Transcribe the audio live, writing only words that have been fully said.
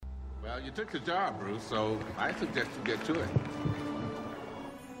Well, you took the job, Bruce, so I suggest you get to it.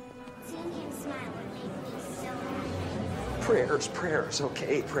 Seeing him smile would make me so happy. Prayers,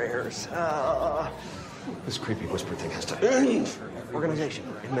 okay, prayers. This creepy whisper thing has to end. Organization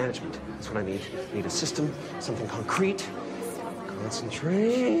and management. That's what I need. I need a system, something concrete.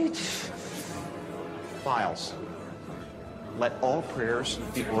 Concentrate. Files. Let all prayers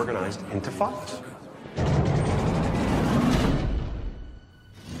be organized into files.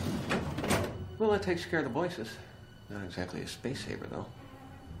 Well, that takes care of the voices. Not exactly a space saver, though.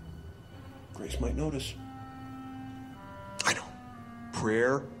 Grace might notice. I know.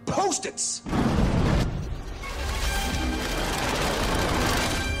 Prayer Post-its!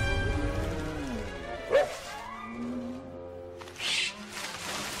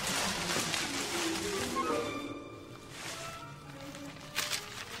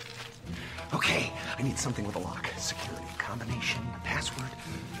 Okay, I need something with a lock. Security, combination, a password.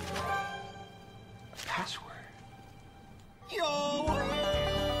 A password? Yo!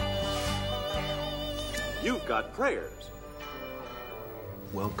 You've got prayers.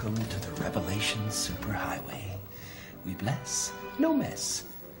 Welcome to the Revelation Superhighway. We bless, no mess.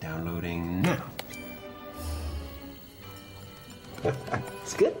 Downloading now.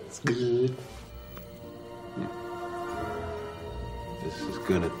 It's good. It's good. This is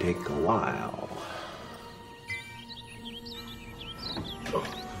gonna take a while. Oh.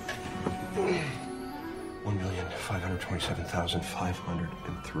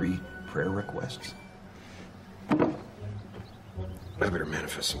 1,527,503 prayer requests. I better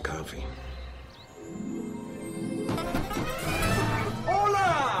manifest some coffee.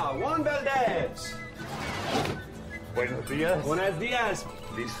 Hola, Juan Valdez. Buenos días. Buenos días.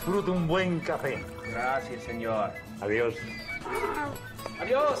 Disfruta un buen café. Gracias, señor. Adiós.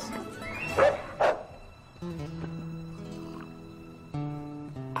 Adiós.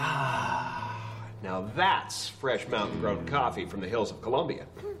 Now that's fresh mountain-grown coffee from the hills of Colombia.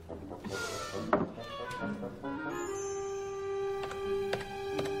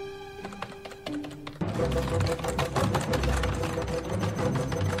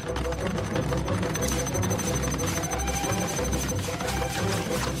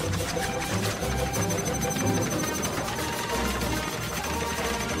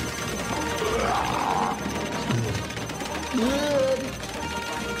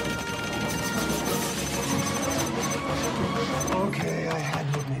 Okay, I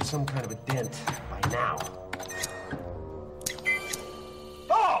had to have made some kind of a dent by now.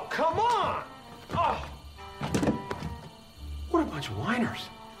 Oh, come on! Oh! What a bunch of whiners.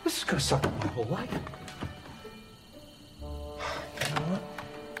 This is gonna suck up my whole life. You know what?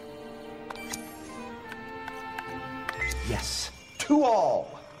 Yes, to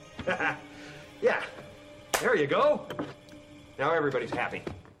all. Yeah, there you go. Now everybody's happy.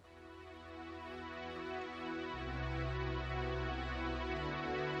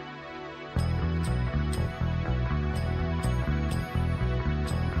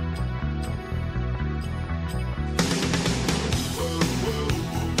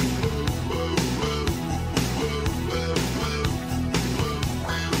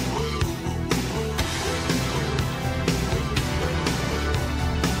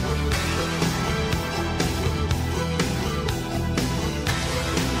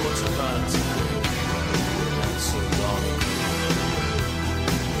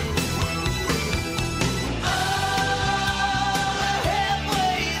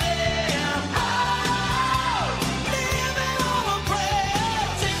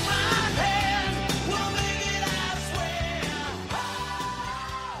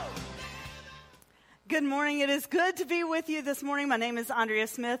 Good morning. It is good to be with you this morning. My name is Andrea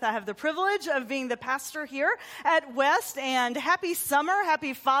Smith. I have the privilege of being the pastor here at West. And happy summer.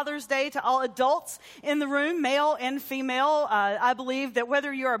 Happy Father's Day to all adults in the room, male and female. I believe that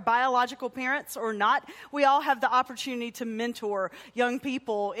whether you're biological parents or not, we all have the opportunity to mentor young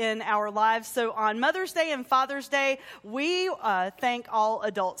people in our lives. So on Mother's Day and Father's Day, we thank all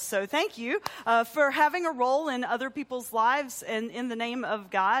adults. So thank you for having a role in other people's lives and in the name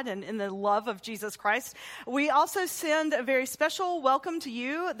of God and in the love of Jesus Christ. We also send a very special welcome to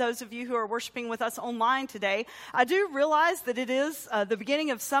you, those of you who are worshiping with us online today. I do realize that it is the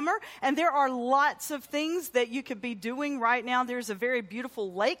beginning of summer, and there are lots of things that you could be doing right now. There's a very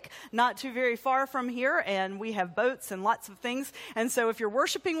beautiful lake not too very far from here, and we have boats and lots of things. And so if you're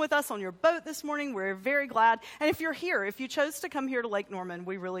worshiping with us on your boat this morning, we're very glad. And if you're here, if you chose to come here to Lake Norman,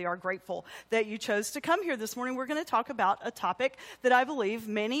 we really are grateful that you chose to come here this morning. We're going to talk about a topic that I believe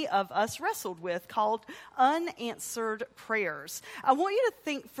many of us wrestled with, called called Unanswered Prayers. I want you to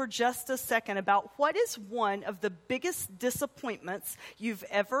think for just a second about what is one of the biggest disappointments you've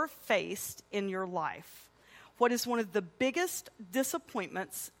ever faced in your life. What is one of the biggest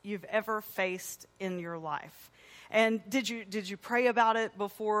disappointments you've ever faced in your life? And did you pray about it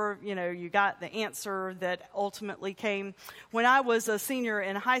before, you got the answer that ultimately came? When I was a senior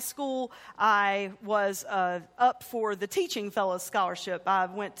in high school, I was up for the Teaching Fellows Scholarship. I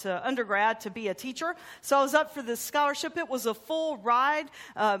went to undergrad to be a teacher, so I was up for this scholarship. It was a full ride.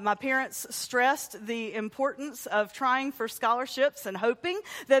 My parents stressed the importance of trying for scholarships and hoping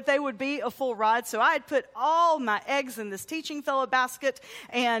that they would be a full ride. So I had put all my eggs in this Teaching Fellow basket,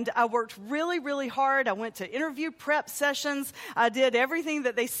 and I worked really, really hard. I went to interview prep sessions. I did everything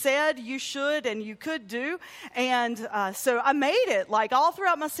that they said you should and you could do. And so I made it, like all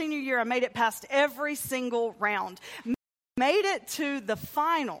throughout my senior year, I made it past every single round. Made it to the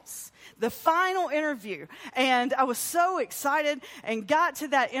finals, the final interview. And I was so excited and got to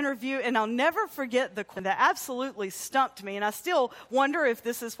that interview, and I'll never forget the question that absolutely stumped me. And I still wonder if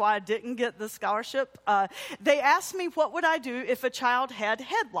this is why I didn't get the scholarship. They asked me, what would I do if a child had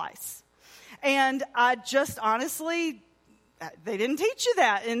head lice? And I just honestly, they didn't teach you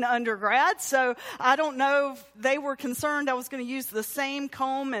that in undergrad, so I don't know if they were concerned I was going to use the same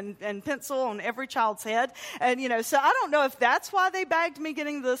comb and pencil on every child's head. And, so I don't know if that's why they bagged me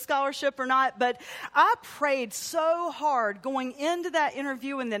getting the scholarship or not, but I prayed so hard going into that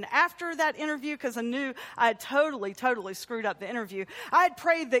interview and then after that interview, because I knew I had totally screwed up the interview. I had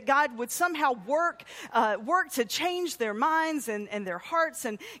prayed that God would somehow work to change their minds and their hearts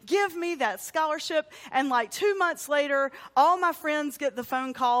and give me that scholarship. And like 2 months later, all my friends get the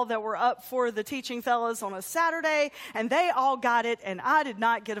phone call that were up for the Teaching Fellows on a Saturday, and they all got it, and I did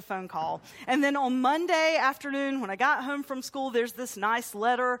not get a phone call. And then on Monday afternoon, when I got home from school, there's this nice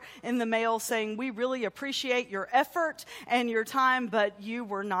letter in the mail saying, we really appreciate your effort and your time, but you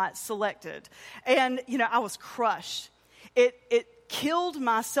were not selected. And, I was crushed. It killed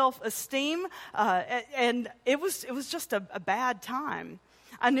my self-esteem, and it was just a bad time.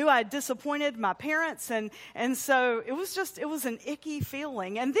 I knew I had disappointed my parents, and so it was an icky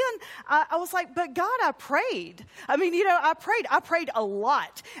feeling. And then I was like, but God, I prayed. I mean, I prayed a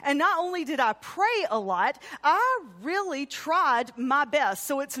lot. And not only did I pray a lot, I really tried my best.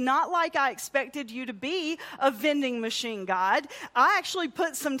 So it's not like I expected you to be a vending machine, God. I actually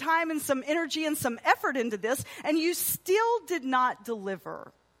put some time and some energy and some effort into this, and you still did not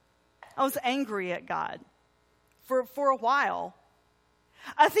deliver. I was angry at God for a while.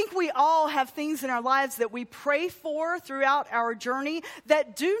 I think we all have things in our lives that we pray for throughout our journey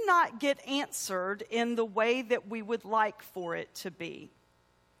that do not get answered in the way that we would like for it to be.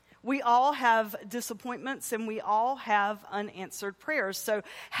 We all have disappointments and we all have unanswered prayers. So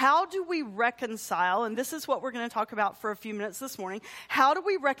how do we reconcile, and this is what we're going to talk about for a few minutes this morning, how do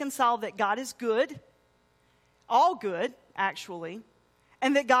we reconcile that God is good, all good, actually,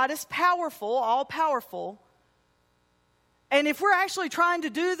 and that God is powerful, all powerful, and if we're actually trying to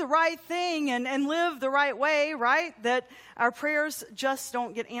do the right thing and live the right way, right, that our prayers just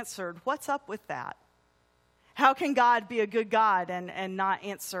don't get answered. What's up with that? How can God be a good God and not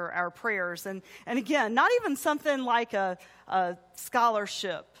answer our prayers? And again, not even something like a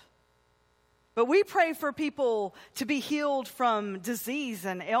scholarship. But we pray for people to be healed from disease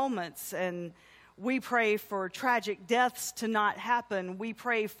and ailments, and we pray for tragic deaths to not happen. We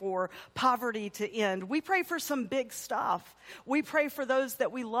pray for poverty to end. We pray for some big stuff. We pray for those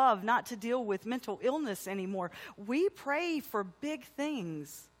that we love not to deal with mental illness anymore. We pray for big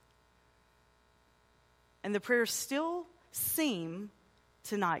things. And the prayers still seem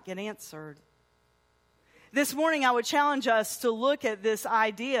to not get answered. This morning, I would challenge us to look at this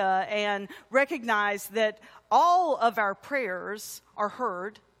idea and recognize that all of our prayers are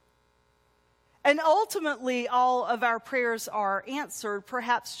heard. And ultimately, all of our prayers are answered,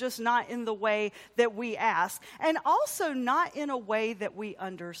 perhaps just not in the way that we ask, and also not in a way that we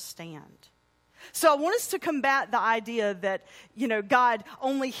understand. So I want us to combat the idea that, God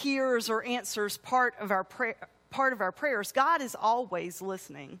only hears or answers part of our prayers. God is always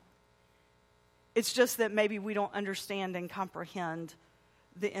listening. It's just that maybe we don't understand and comprehend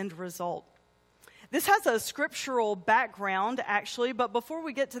the end result. This has a scriptural background, actually, but before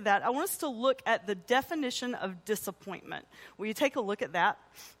we get to that, I want us to look at the definition of disappointment. Will you take a look at that?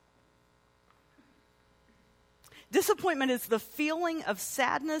 Disappointment is the feeling of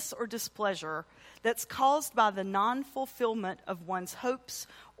sadness or displeasure that's caused by the non-fulfillment of one's hopes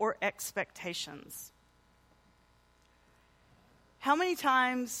or expectations. How many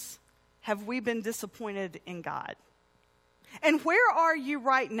times have we been disappointed in God? And where are you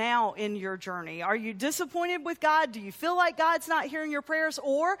right now in your journey? Are you disappointed with God? Do you feel like God's not hearing your prayers?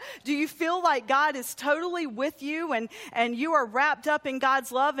 Or do you feel like God is totally with you and you are wrapped up in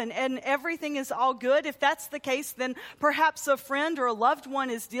God's love and everything is all good? If that's the case, then perhaps a friend or a loved one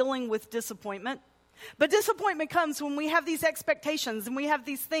is dealing with disappointment. But disappointment comes when we have these expectations and we have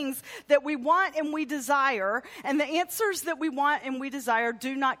these things that we want and we desire, and the answers that we want and we desire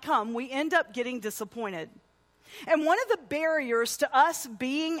do not come. We end up getting disappointed. And one of the barriers to us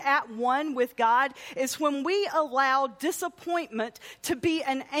being at one with God is when we allow disappointment to be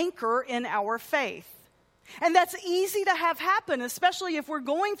an anchor in our faith. And that's easy to have happen, especially if we're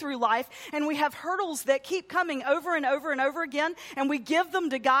going through life and we have hurdles that keep coming over and over and over again, and we give them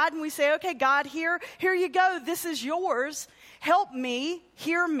to God and we say, okay, God, here you go. This is yours. Help me,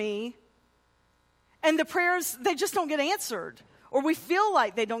 hear me. And the prayers, they just don't get answered. Or we feel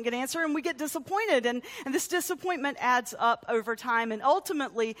like they don't get answered and we get disappointed. And this disappointment adds up over time. And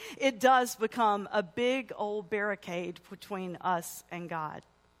ultimately, it does become a big old barricade between us and God.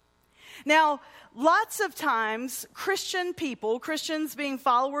 Now, lots of times, Christians being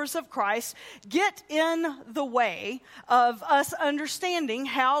followers of Christ, get in the way of us understanding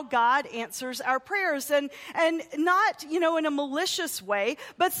how God answers our prayers. And not, in a malicious way,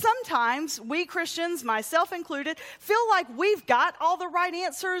 but sometimes we Christians, myself included, feel like we've got all the right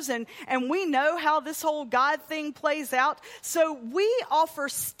answers and we know how this whole God thing plays out. So we offer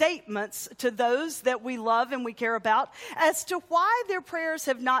statements to those that we love and we care about as to why their prayers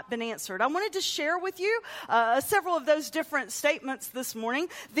have not been answered. I wanted to share with you several of those different statements this morning.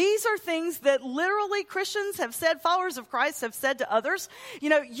 These are things that literally Christians have said, followers of Christ have said to others.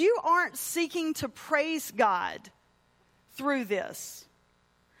 You aren't seeking to praise God through this.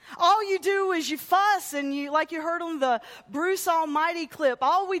 All you do is you fuss and you, like you heard on the Bruce Almighty clip,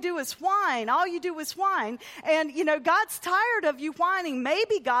 all we do is whine. All you do is whine. And, God's tired of you whining.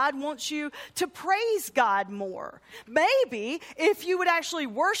 Maybe God wants you to praise God more. Maybe if you would actually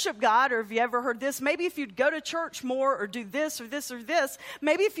worship God, or have you ever heard this, maybe if you'd go to church more or do this or this or this,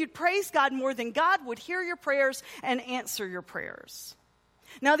 maybe if you'd praise God more, then God would hear your prayers and answer your prayers.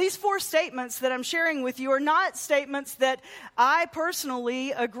 Now, these 4 statements that I'm sharing with you are not statements that I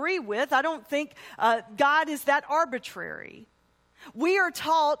personally agree with. I don't think God is that arbitrary. We are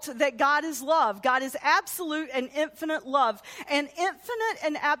taught that God is love. God is absolute and infinite love. And infinite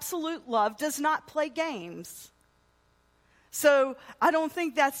and absolute love does not play games. So I don't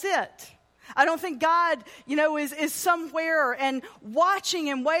think that's it. I don't think God, is somewhere and watching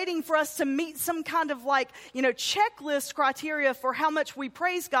and waiting for us to meet some kind of checklist criteria for how much we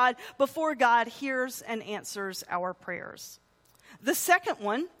praise God before God hears and answers our prayers. The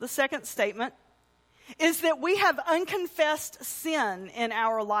second statement, is that we have unconfessed sin in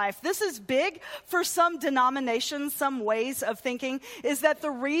our life. This is big for some denominations, some ways of thinking, is that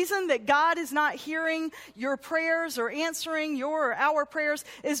the reason that God is not hearing your prayers or answering our prayers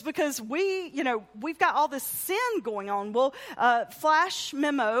is because we've got all this sin going on. Well, flash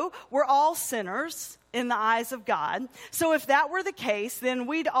memo, we're all sinners in the eyes of God. So if that were the case, then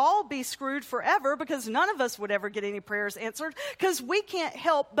we'd all be screwed forever because none of us would ever get any prayers answered because we can't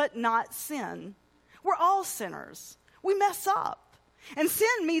help but not sin. We're all sinners. We mess up. And sin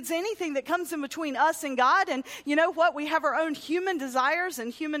means anything that comes in between us and God. And you know what? We have our own human desires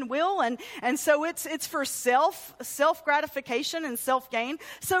and human will. And so it's for self-gratification and self-gain.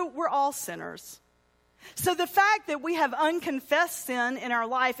 So we're all sinners. So the fact that we have unconfessed sin in our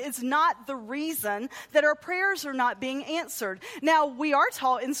life is not the reason that our prayers are not being answered. Now, we are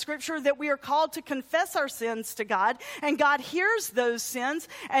taught in Scripture that we are called to confess our sins to God, and God hears those sins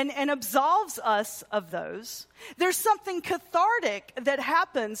and absolves us of those. There's something cathartic that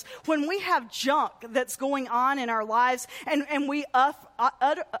happens when we have junk that's going on in our lives and we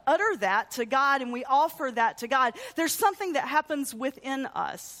utter that to God and we offer that to God. There's something that happens within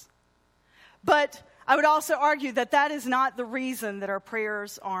us. But I would also argue that that is not the reason that our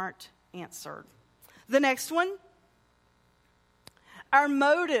prayers aren't answered. The next one, our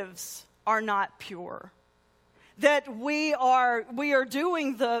motives are not pure. That we are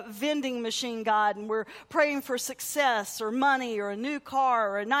doing the vending machine God and we're praying for success or money or a new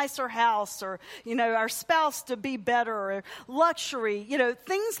car or a nicer house or, our spouse to be better or luxury,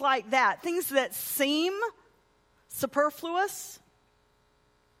 things like that. Things that seem superfluous.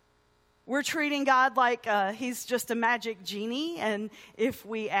 We're treating God like he's just a magic genie, and if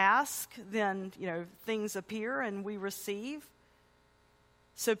we ask, then, things appear and we receive.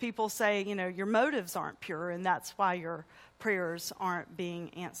 So people say, your motives aren't pure, and that's why your prayers aren't being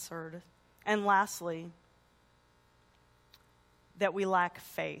answered. And lastly, that we lack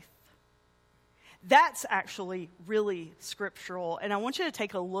faith. That's actually really scriptural. And I want you to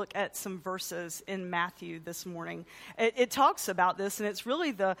take a look at some verses in Matthew this morning. It talks about this, and it's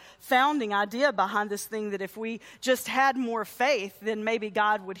really the founding idea behind this thing that if we just had more faith, then maybe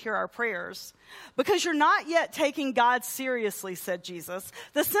God would hear our prayers. Because you're not yet taking God seriously, said Jesus.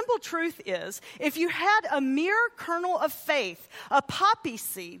 The simple truth is, if you had a mere kernel of faith, a poppy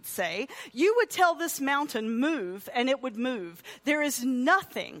seed, say, you would tell this mountain, move, and it would move. There is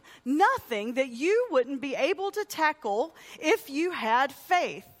nothing that you wouldn't be able to tackle if you had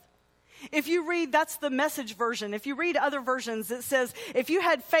faith. If you read, that's the Message version. If you read other versions, it says, if you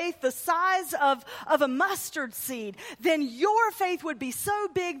had faith the size of a mustard seed, then your faith would be so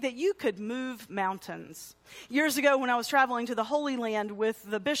big that you could move mountains. Years ago, when I was traveling to the Holy Land with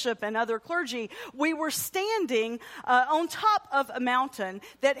the bishop and other clergy, we were standing on top of a mountain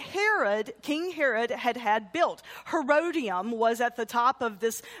that King Herod had built. Herodium was at the top of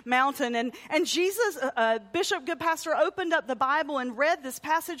this mountain, and Jesus, Bishop Goodpastor, opened up the Bible and read this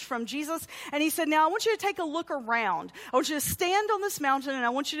passage from Jesus, and he said, now I want you to take a look around. I want you to stand on this mountain, and I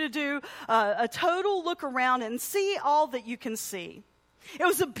want you to do a total look around and see all that you can see. It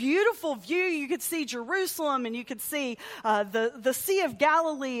was a beautiful view. You could see Jerusalem, and you could see the Sea of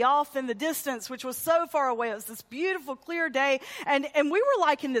Galilee off in the distance, which was so far away. It was this beautiful, clear day, and we were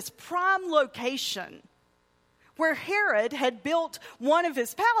like in this prime location where Herod had built one of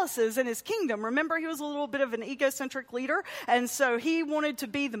his palaces in his kingdom. Remember, he was a little bit of an egocentric leader, and so he wanted to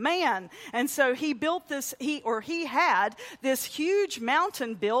be the man. And so he built this, he had this huge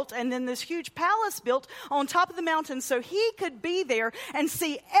mountain built, and then this huge palace built on top of the mountain so he could be there and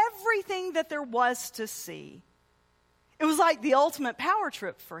see everything that there was to see. It was like the ultimate power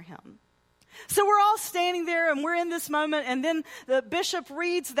trip for him. So we're all standing there, and we're in this moment, and then the bishop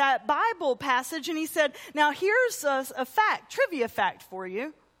reads that Bible passage, and he said, now here's a fact, trivia fact for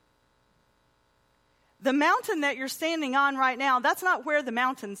you. The mountain that you're standing on right now, that's not where the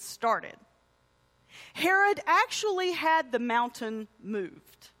mountain started. Herod actually had the mountain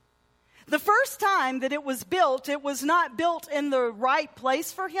moved. The first time that it was not built in the right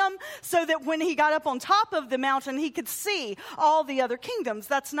place for him so that when he got up on top of the mountain, he could see all the other kingdoms.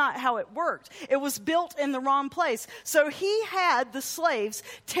 That's not how it worked. It was built in the wrong place. So he had the slaves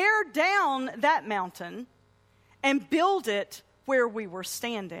tear down that mountain and build it where we were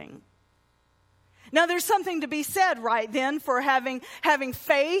standing. Now, there's something to be said right then for having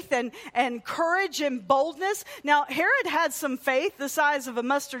faith and courage and boldness. Now, Herod had some faith the size of a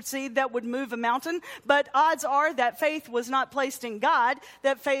mustard seed that would move a mountain, but odds are that faith was not placed in God,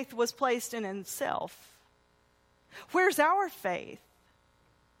 that faith was placed in himself. Where's our faith?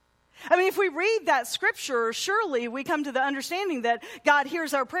 I mean, if we read that scripture, surely we come to the understanding that God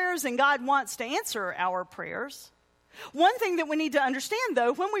hears our prayers and God wants to answer our prayers. One thing that we need to understand,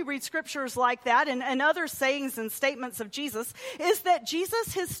 though, when we read scriptures like that and other sayings and statements of Jesus, is that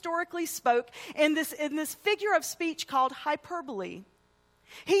Jesus historically spoke in this figure of speech called hyperbole.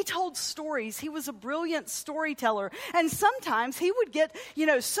 He told stories. He was a brilliant storyteller. And sometimes he would get,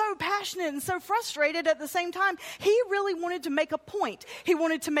 so passionate and so frustrated at the same time. He really wanted to make a point. He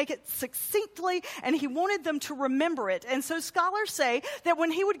wanted to make it succinctly, and he wanted them to remember it. And so scholars say that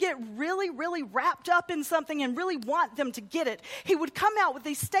when he would get really, really wrapped up in something and really want them to get it, he would come out with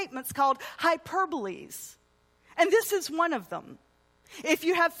these statements called hyperboles. And this is one of them. If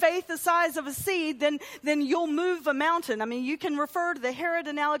you have faith the size of a seed, then you'll move a mountain. I mean, you can refer to the Herod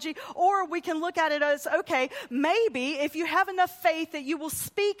analogy, or we can look at it as, okay, maybe if you have enough faith that you will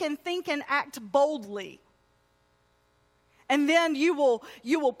speak and think and act boldly. And then you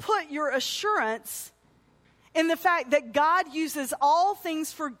will put your assurance in the fact that God uses all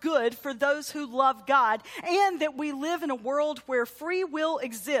things for good for those who love God, and that we live in a world where free will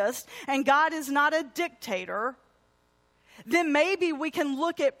exists and God is not a dictator. Then maybe we can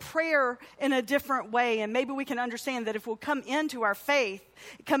look at prayer in a different way, and maybe we can understand that if we'll come into our faith,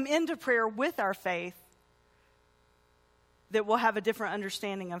 come into prayer with our faith, that we'll have a different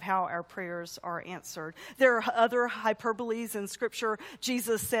understanding of how our prayers are answered. There are other hyperboles in Scripture.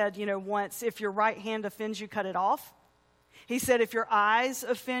 Jesus said, once, if your right hand offends you, cut it off. He said, if your eyes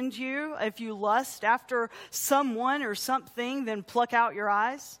offend you, if you lust after someone or something, then pluck out your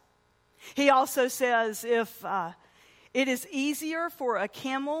eyes. He also says, if it is easier for a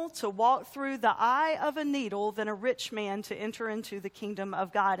camel to walk through the eye of a needle than a rich man to enter into the kingdom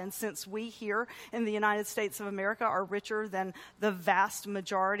of God. And since we here in the United States of America are richer than the vast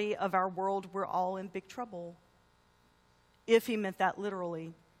majority of our world, we're all in big trouble. If he meant that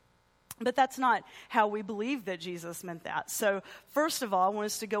literally. But that's not how we believe that Jesus meant that. So first of all, I want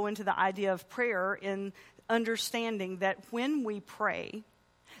us to go into the idea of prayer in understanding that when we pray,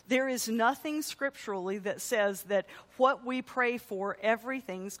 There is nothing scripturally that says that what we pray for,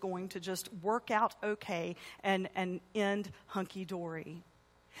 everything's going to just work out okay and end hunky-dory.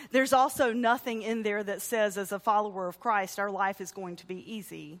 There's also nothing in there that says, as a follower of Christ, our life is going to be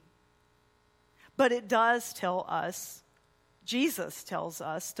easy. But it does tell us, Jesus tells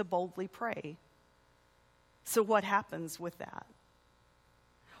us, to boldly pray. So what happens with that?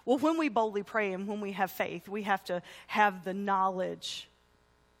 Well, when we boldly pray and when we have faith, we have to have the knowledge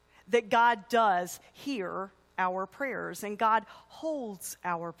that God does hear our prayers and God holds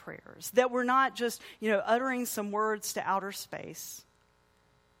our prayers. That we're not just, uttering some words to outer space.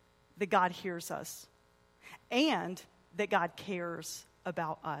 That God hears us. And that God cares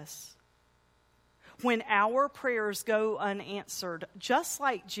about us. When our prayers go unanswered, just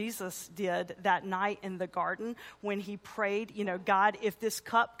like Jesus did that night in the garden when he prayed, God, if this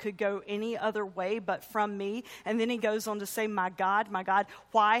cup could go any other way but from me. And then he goes on to say, my God,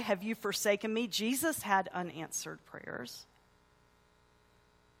 why have you forsaken me? Jesus had unanswered prayers.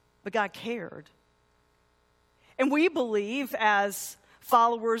 But God cared. And we believe as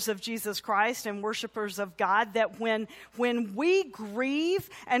followers of Jesus Christ and worshipers of God, that when we grieve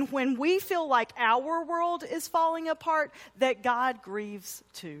and when we feel like our world is falling apart, that God grieves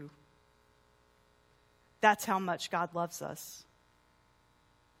too. That's how much God loves us.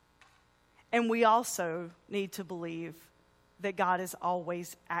 And we also need to believe that God is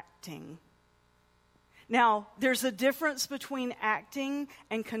always acting. Now, there's a difference between acting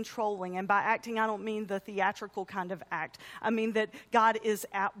and controlling. And by acting, I don't mean the theatrical kind of act. I mean that God is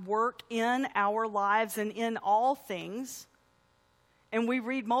at work in our lives and in all things. And we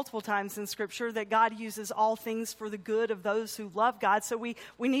read multiple times in Scripture that God uses all things for the good of those who love God. So we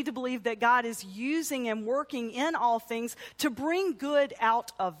need to believe that God is using and working in all things to bring good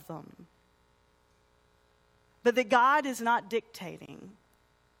out of them. But that God is not dictating.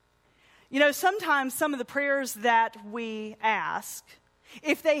 Sometimes some of the prayers that we ask,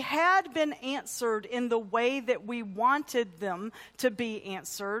 if they had been answered in the way that we wanted them to be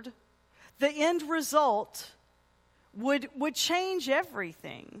answered, the end result would change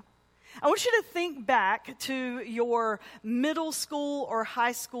everything. I want you to think back to your middle school or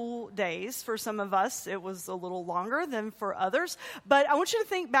high school days. For some of us, it was a little longer than for others. But I want you to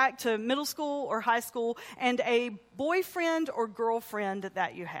think back to middle school or high school and a boyfriend or girlfriend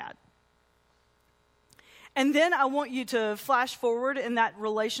that you had. And then I want you to flash forward in that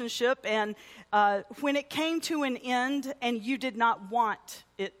relationship and when it came to an end and you did not want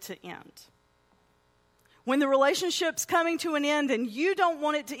it to end. When the relationship's coming to an end and you don't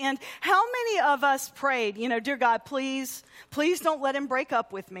want it to end, how many of us prayed, dear God, please don't let him break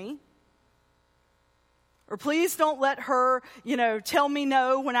up with me. Or please don't let her, tell me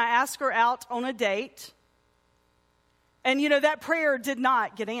no when I ask her out on a date. And, that prayer did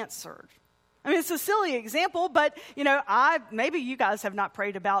not get answered. I mean, it's a silly example, but, maybe you guys have not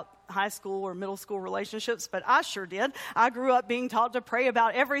prayed about high school or middle school relationships, but I sure did. I grew up being taught to pray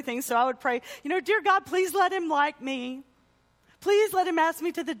about everything, so I would pray, dear God, please let him like me. Please let him ask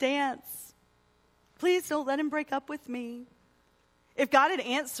me to the dance. Please don't let him break up with me. If God had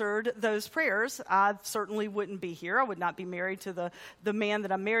answered those prayers, I certainly wouldn't be here. I would not be married to the man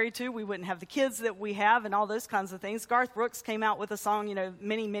that I'm married to. We wouldn't have the kids that we have and all those kinds of things. Garth Brooks came out with a song,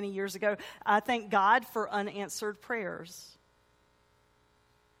 many, many years ago. I thank God for unanswered prayers.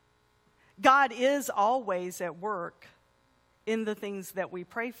 God is always at work in the things that we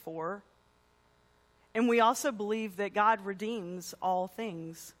pray for. And we also believe that God redeems all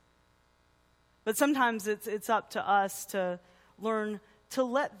things. But sometimes it's up to us to learn to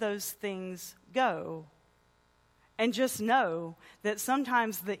let those things go. And just know that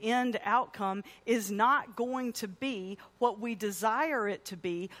sometimes the end outcome is not going to be what we desire it to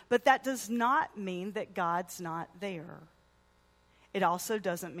be, but that does not mean that God's not there. It also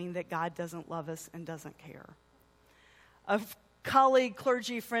doesn't mean that God doesn't love us and doesn't care. A colleague,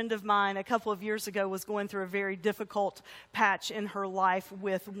 clergy friend of mine a couple of years ago was going through a very difficult patch in her life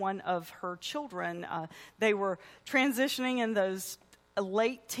with one of her children. They were transitioning in those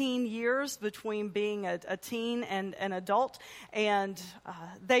late teen years between being a teen and an adult, and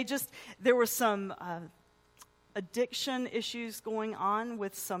there were some addiction issues going on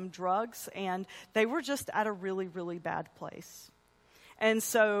with some drugs, and they were just at a really, really bad place. And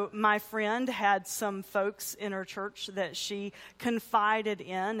so my friend had some folks in her church that she confided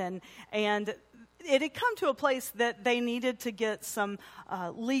in, and it had come to a place that they needed to get some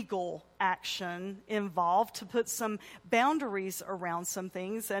legal action involved to put some boundaries around some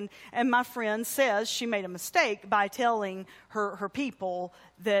things. And my friend says she made a mistake by telling her people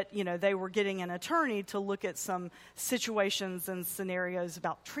that, you know, they were getting an attorney to look at some situations and scenarios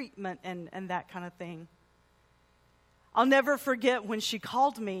about treatment and that kind of thing. I'll never forget when she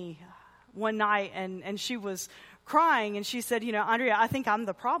called me one night and she was crying and she said, you know, Andrea, I think I'm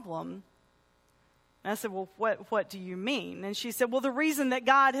the problem. And I said, well, what do you mean? And she said, well, the reason that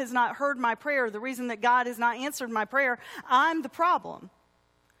God has not heard my prayer, the reason that God has not answered my prayer, I'm the problem.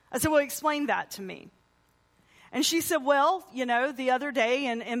 I said, well, explain that to me. And she said, well, you know, the other day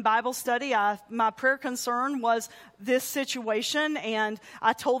in Bible study, my prayer concern was this situation, and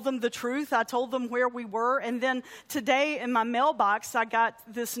I told them the truth. I told them where we were. And then today in my mailbox, I got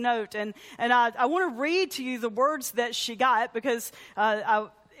this note. And I want to read to you the words that she got because I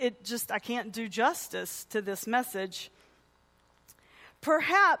can't do justice to this message.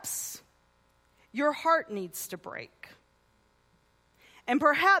 Perhaps your heart needs to break. And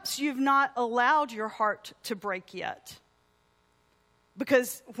perhaps you've not allowed your heart to break yet.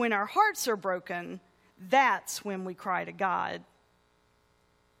 Because when our hearts are broken, that's when we cry to God.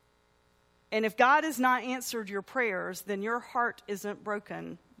 And if God has not answered your prayers, then your heart isn't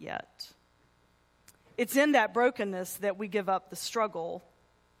broken yet. It's in that brokenness that we give up the struggle.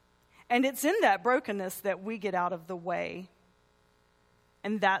 And it's in that brokenness that we get out of the way.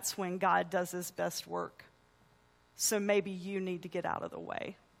 And that's when God does his best work. So maybe you need to get out of the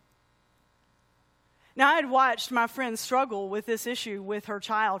way. Now, I had watched my friend struggle with this issue with her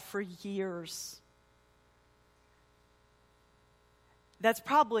child for years. That's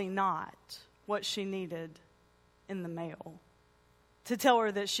probably not what she needed in the mail. To tell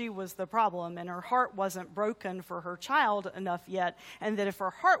her that she was the problem and her heart wasn't broken for her child enough yet, and that if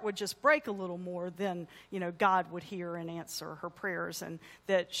her heart would just break a little more, then, you know, God would hear and answer her prayers, and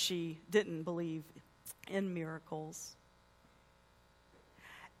that she didn't believe in miracles.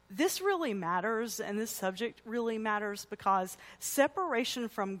 This really matters, and this subject really matters because separation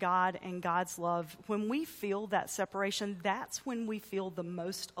from God and God's love, when we feel that separation, that's when we feel the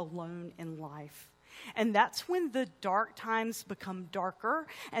most alone in life. And that's when the dark times become darker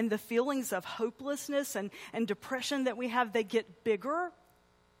and the feelings of hopelessness and depression that we have, they get bigger.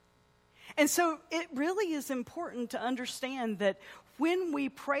 And so it really is important to understand that when we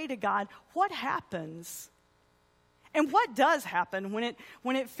pray to God, what happens? And what does happen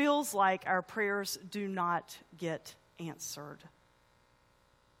when it feels like our prayers do not get answered?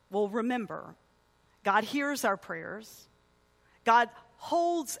 Well, remember, God hears our prayers. God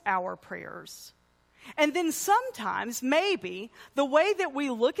holds our prayers. And then sometimes, maybe, the way that we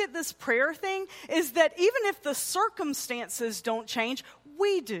look at this prayer thing is that even if the circumstances don't change,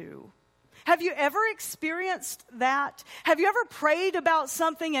 we do. Have you ever experienced that? Have you ever prayed about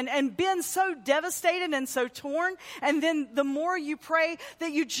something and been so devastated and so torn, and then the more you pray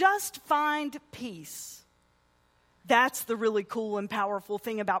that you just find peace? That's the really cool and powerful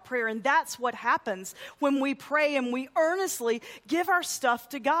thing about prayer, and that's what happens when we pray and we earnestly give our stuff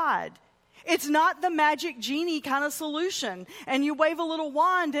to God. It's not the magic genie kind of solution, and you wave a little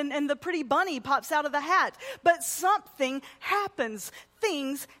wand and the pretty bunny pops out of the hat. But something happens.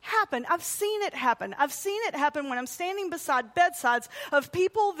 Things happen. I've seen it happen. I've seen it happen when I'm standing beside bedsides of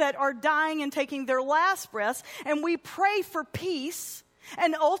people that are dying and taking their last breaths, and we pray for peace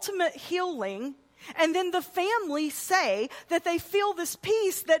and ultimate healing. And then the family say that they feel this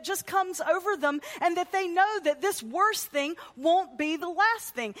peace that just comes over them, and that they know that this worst thing won't be the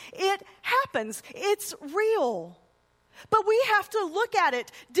last thing. It happens. It's real. But we have to look at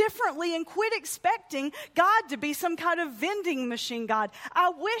it differently and quit expecting God to be some kind of vending machine God.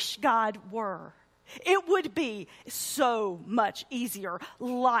 I wish God were. It would be so much easier.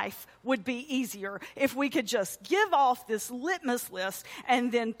 Life would be easier if we could just give off this litmus list and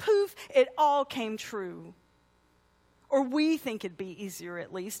then poof, it all came true. Or we think it'd be easier,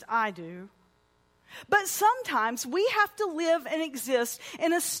 at least I do. But sometimes we have to live and exist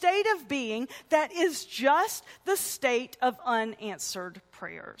in a state of being that is just the state of unanswered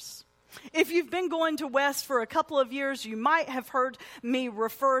prayers. If you've been going to West for a couple of years, you might have heard me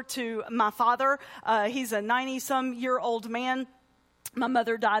refer to my father. He's a 90-some-year-old man. My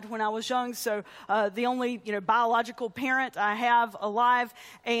mother died when I was young, so the only biological parent I have alive,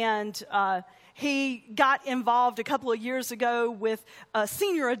 and he got involved a couple of years ago with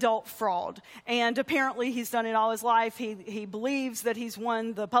senior adult fraud, and apparently he's done it all his life. He believes that he's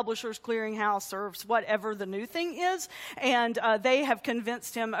won the Publishers Clearinghouse or whatever the new thing is, and they have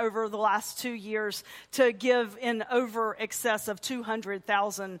convinced him over the last 2 years to give in over excess of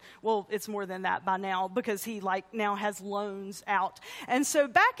 $200,000. Well, it's more than that by now because he now has loans out. And so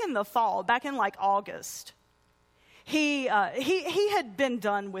back in the fall, back in August, he had been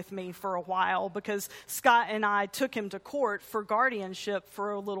done with me for a while because Scott and I took him to court for guardianship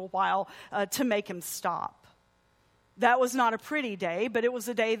for a little while to make him stop. That was not a pretty day, but it was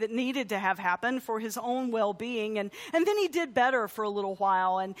a day that needed to have happened for his own well-being. And then he did better for a little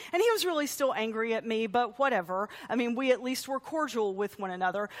while, and he was really still angry at me, but whatever. I mean, we at least were cordial with one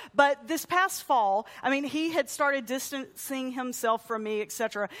another. But this past fall, he had started distancing himself from me,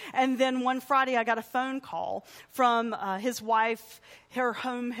 etc. And then one Friday, I got a phone call from his wife, her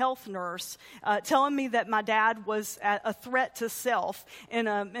home health nurse, telling me that my dad was at a threat to self in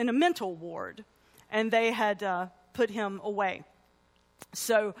a mental ward, and they had put him away.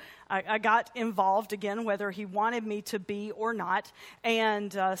 So I got involved again, whether he wanted me to be or not.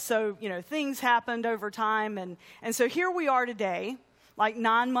 And so things happened over time. And so here we are today,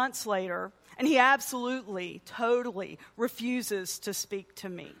 9 months later, and he absolutely, totally refuses to speak to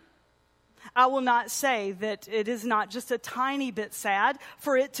me. I will not say that it is not just a tiny bit sad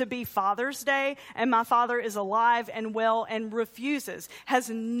for it to be Father's Day and my father is alive and well and has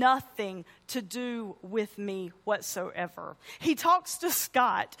nothing to do with me whatsoever. He talks to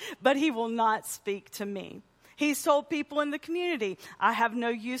Scott, but he will not speak to me. He's told people in the community, I have no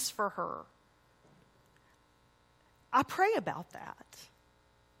use for her. I pray about that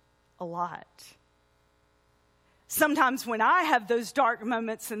a lot. Sometimes when I have those dark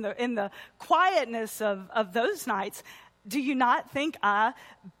moments in the quietness of those nights, do you not think I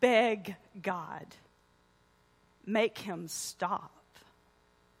beg God, make him stop?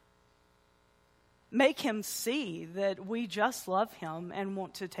 Make him see that we just love him and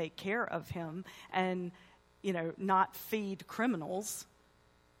want to take care of him and, not feed criminals.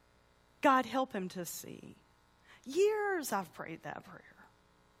 God, help him to see. Years I've prayed that prayer.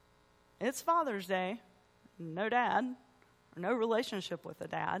 It's Father's Day. No dad, or no relationship with a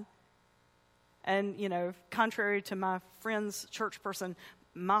dad. And, contrary to my friend's church person,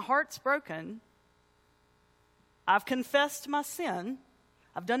 my heart's broken. I've confessed my sin.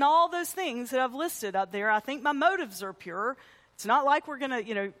 I've done all those things that I've listed up there. I think my motives are pure. It's not like we're going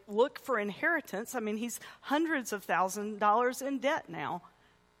to, look for inheritance. He's hundreds of thousands of dollars in debt now.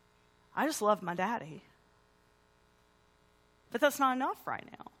 I just love my daddy. But that's not enough right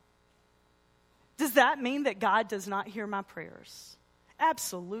now. Does that mean that God does not hear my prayers?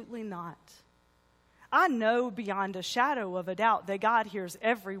 Absolutely not. I know beyond a shadow of a doubt that God hears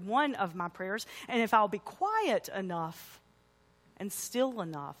every one of my prayers, and if I'll be quiet enough and still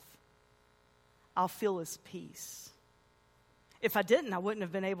enough, I'll feel his peace. If I didn't, I wouldn't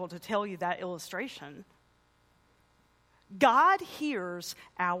have been able to tell you that illustration. God hears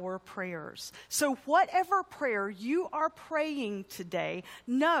our prayers. So whatever prayer you are praying today,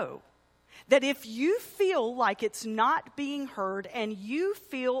 know that if you feel like it's not being heard and you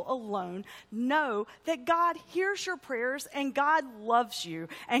feel alone, know that God hears your prayers and God loves you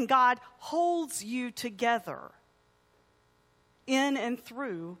and God holds you together in and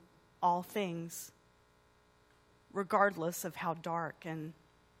through all things, regardless of how dark and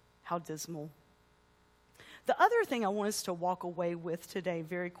how dismal. The other thing I want us to walk away with today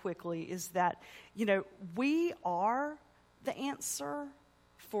very quickly is that, we are the answer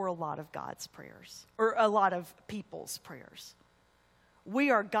for a lot of God's prayers, or a lot of people's prayers. We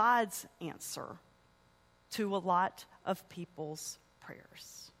are God's answer to a lot of people's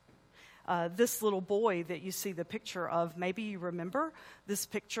prayers. This little boy that you see the picture of, maybe you remember this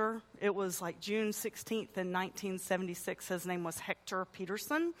picture. It was June 16th in 1976. His name was Hector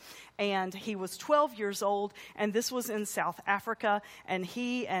Peterson, and he was 12 years old, and this was in South Africa, and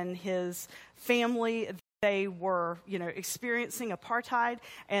he and his family, they were, experiencing apartheid,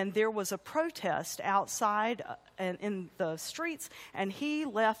 and there was a protest outside and in the streets, and he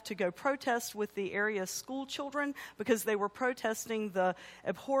left to go protest with the area school children because they were protesting the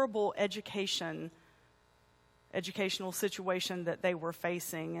abhorrible educational situation that they were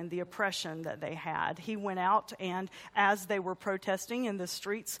facing and the oppression that they had. He went out, and as they were protesting in the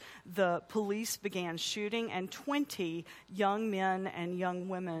streets, the police began shooting, and 20 young men and young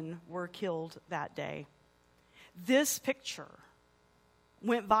women were killed that day. This picture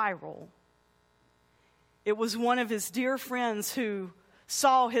went viral. It was one of his dear friends who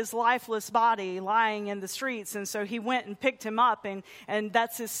saw his lifeless body lying in the streets, and so he went and picked him up, and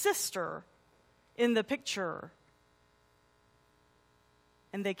that's his sister in the picture.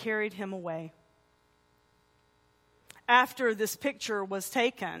 And they carried him away. After this picture was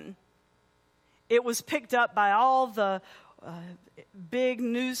taken, it was picked up by all the big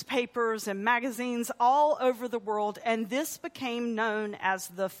newspapers and magazines all over the world, and this became known as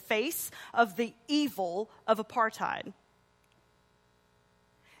the face of the evil of apartheid.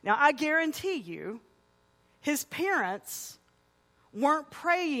 Now, I guarantee you, his parents weren't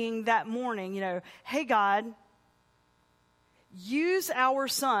praying that morning, hey, God, use our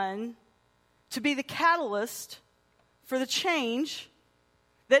son to be the catalyst for the change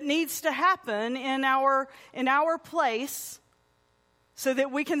that needs to happen in our place so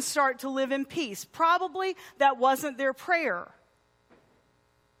that we can start to live in peace. Probably that wasn't their prayer,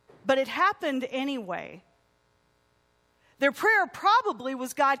 but it happened anyway. Their prayer probably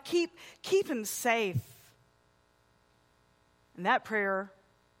was, God, keep him safe. And that prayer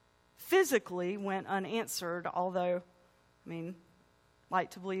physically went unanswered, although, like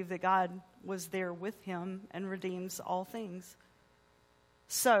to believe that God was there with him and redeems all things.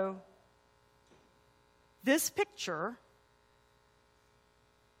 So, this picture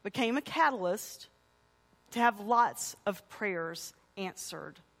became a catalyst to have lots of prayers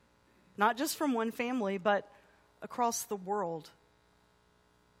answered. Not just from one family, but across the world.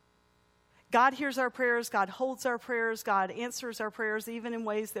 God hears our prayers, God holds our prayers, God answers our prayers even in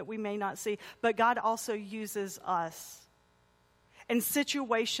ways that we may not see, but God also uses us in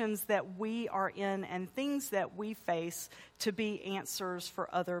situations that we are in and things that we face to be answers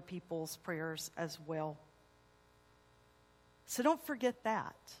for other people's prayers as well. So don't forget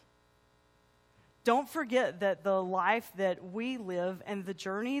that. Don't forget that the life that we live and the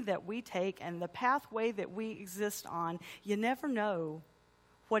journey that we take and the pathway that we exist on, you never know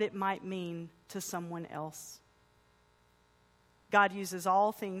what it might mean to someone else. God uses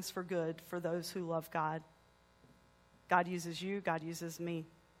all things for good for those who love God. God uses you, God uses me.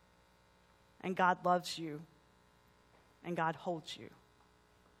 And God loves you. And God holds you.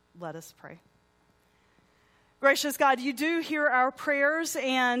 Let us pray. Gracious God, you do hear our prayers,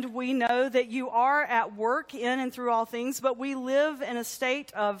 and we know that you are at work in and through all things, but we live in a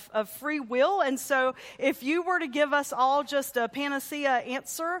state of free will, and so if you were to give us all just a panacea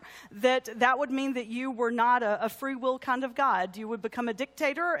answer, that would mean that you were not a free will kind of God. You would become a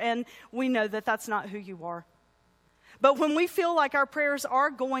dictator, and we know that that's not who you are. But when we feel like our prayers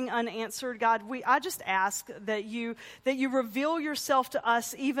are going unanswered, God, I just ask that you reveal yourself to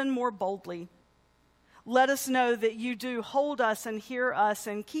us even more boldly. Let us know that you do hold us and hear us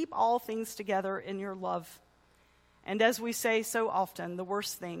and keep all things together in your love. And as we say so often, the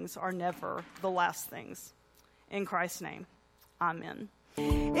worst things are never the last things. In Christ's name, amen.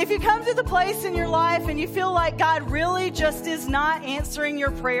 If you come to the place in your life and you feel like God really just is not answering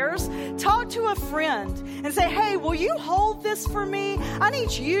your prayers, talk to a friend and say, hey, will you hold this for me? I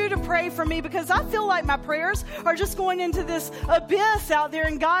need you to pray for me because I feel like my prayers are just going into this abyss out there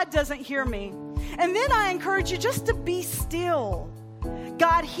and God doesn't hear me. And then I encourage you just to be still.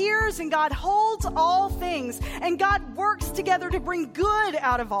 God hears and God holds all things, and God works together to bring good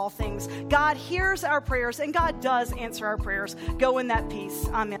out of all things. God hears our prayers, and God does answer our prayers. Go in that peace.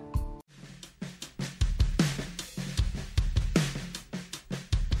 Amen.